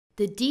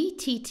The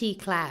DTT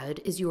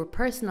Cloud is your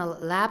personal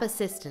lab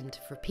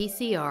assistant for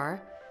PCR,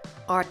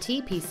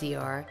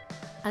 RT-PCR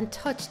and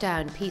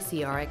touchdown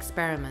PCR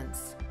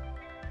experiments.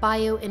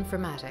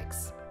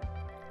 Bioinformatics.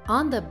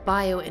 On the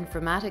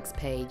Bioinformatics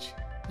page,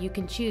 you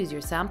can choose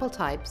your sample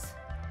types,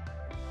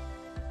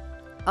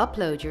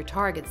 upload your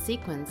target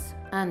sequence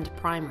and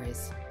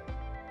primers.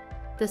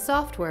 The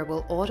software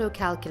will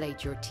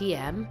auto-calculate your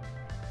TM,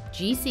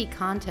 GC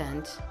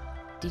content,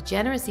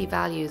 degeneracy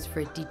values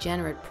for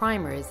degenerate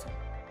primers,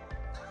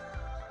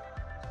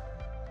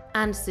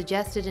 and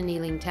suggested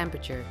annealing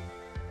temperature.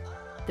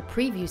 The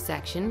preview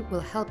section will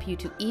help you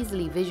to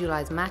easily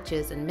visualize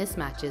matches and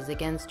mismatches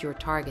against your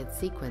target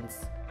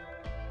sequence.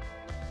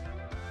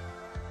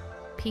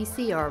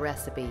 PCR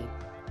recipe.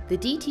 The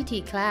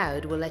DTT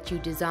Cloud will let you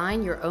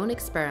design your own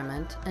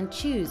experiment and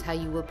choose how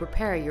you will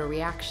prepare your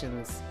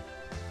reactions.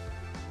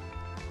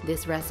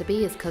 This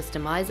recipe is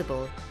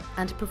customizable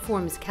and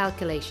performs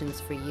calculations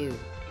for you.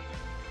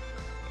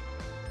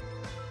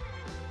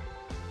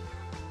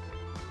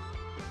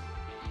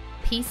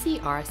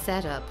 PCR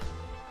setup.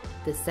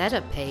 The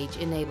setup page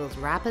enables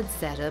rapid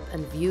setup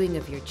and viewing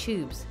of your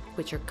tubes,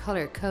 which are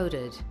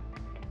color-coded.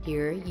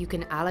 Here you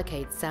can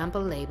allocate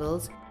sample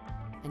labels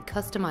and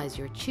customize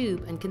your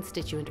tube and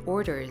constituent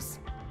orders.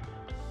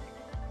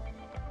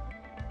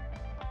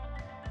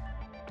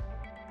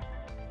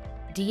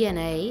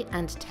 DNA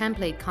and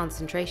template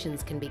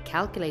concentrations can be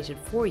calculated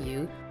for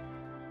you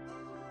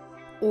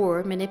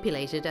or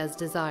manipulated as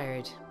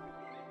desired.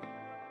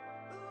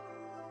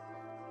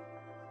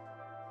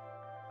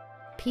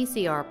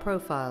 PCR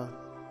profile.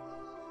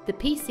 The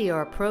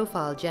PCR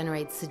profile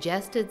generates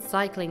suggested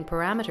cycling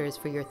parameters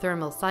for your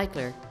thermal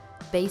cycler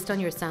based on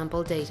your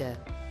sample data.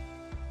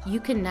 You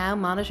can now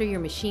monitor your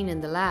machine in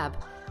the lab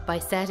by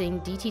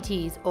setting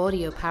DTT's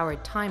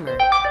audio-powered timer.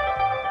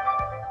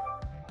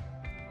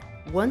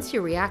 Once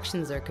your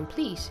reactions are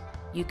complete,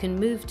 you can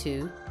move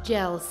to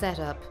gel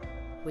setup,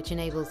 which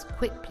enables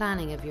quick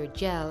planning of your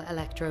gel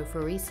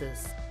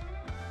electrophoresis.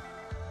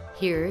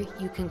 Here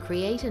you can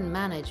create and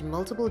manage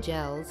multiple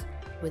gels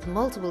with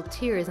multiple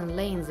tiers and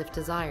lanes if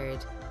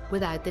desired,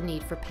 without the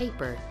need for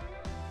paper.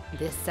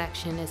 This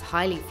section is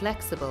highly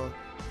flexible,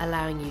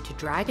 allowing you to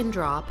drag and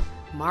drop,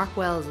 mark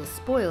wells as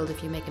spoiled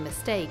if you make a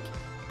mistake,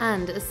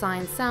 and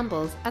assign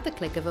samples at the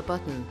click of a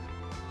button.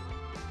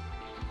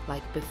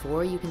 Like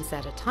before, you can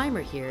set a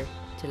timer here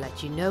to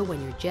let you know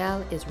when your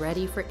gel is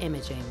ready for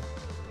imaging.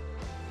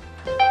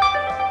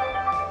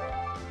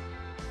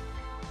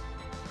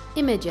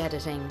 Image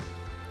editing.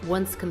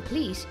 Once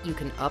complete, you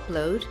can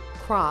upload,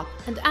 crop,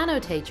 and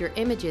annotate your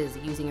images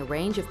using a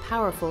range of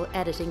powerful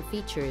editing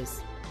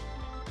features.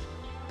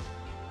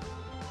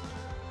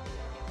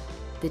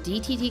 The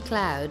DTT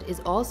Cloud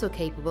is also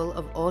capable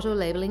of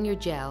auto-labeling your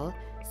gel,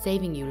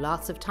 saving you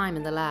lots of time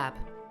in the lab.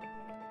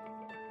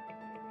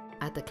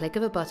 At the click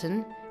of a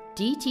button,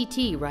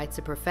 DTT writes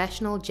a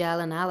professional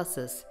gel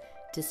analysis,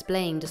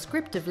 displaying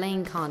descriptive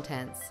lane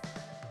contents.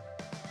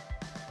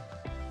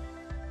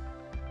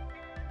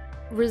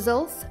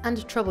 Results and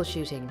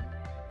troubleshooting.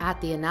 At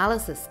the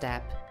analysis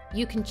step,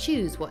 you can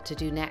choose what to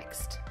do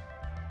next.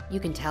 You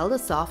can tell the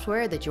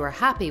software that you are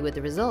happy with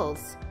the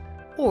results,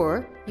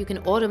 or you can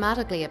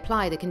automatically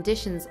apply the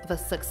conditions of a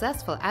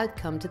successful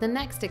outcome to the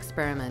next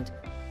experiment,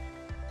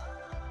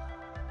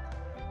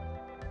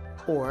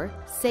 or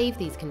save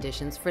these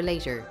conditions for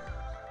later.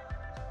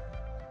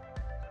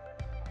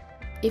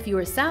 If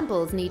your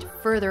samples need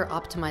further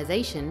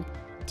optimization,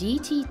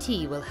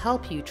 DTT will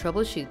help you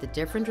troubleshoot the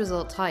different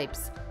result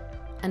types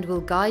and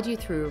will guide you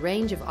through a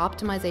range of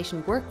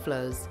optimization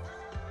workflows,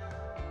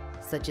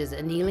 such as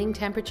annealing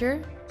temperature,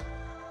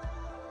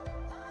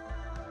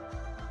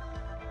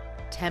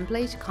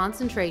 template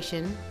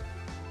concentration,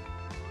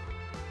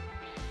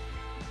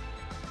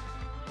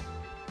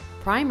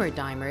 primer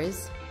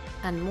dimers,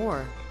 and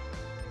more.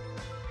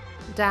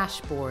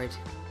 Dashboard.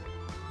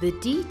 The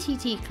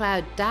DTT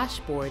Cloud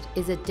Dashboard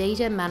is a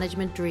data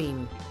management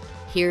dream.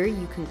 Here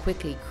you can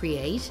quickly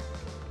create,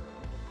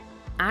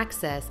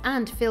 access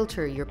and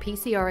filter your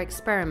PCR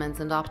experiments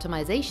and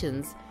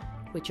optimizations,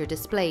 which are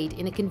displayed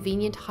in a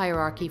convenient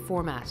hierarchy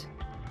format.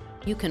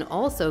 You can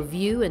also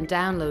view and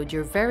download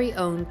your very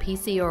own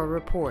PCR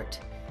report,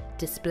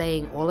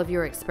 displaying all of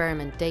your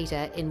experiment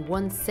data in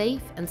one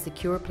safe and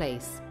secure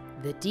place.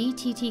 The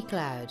DTT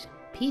Cloud,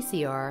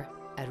 PCR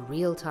at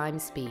real-time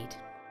speed.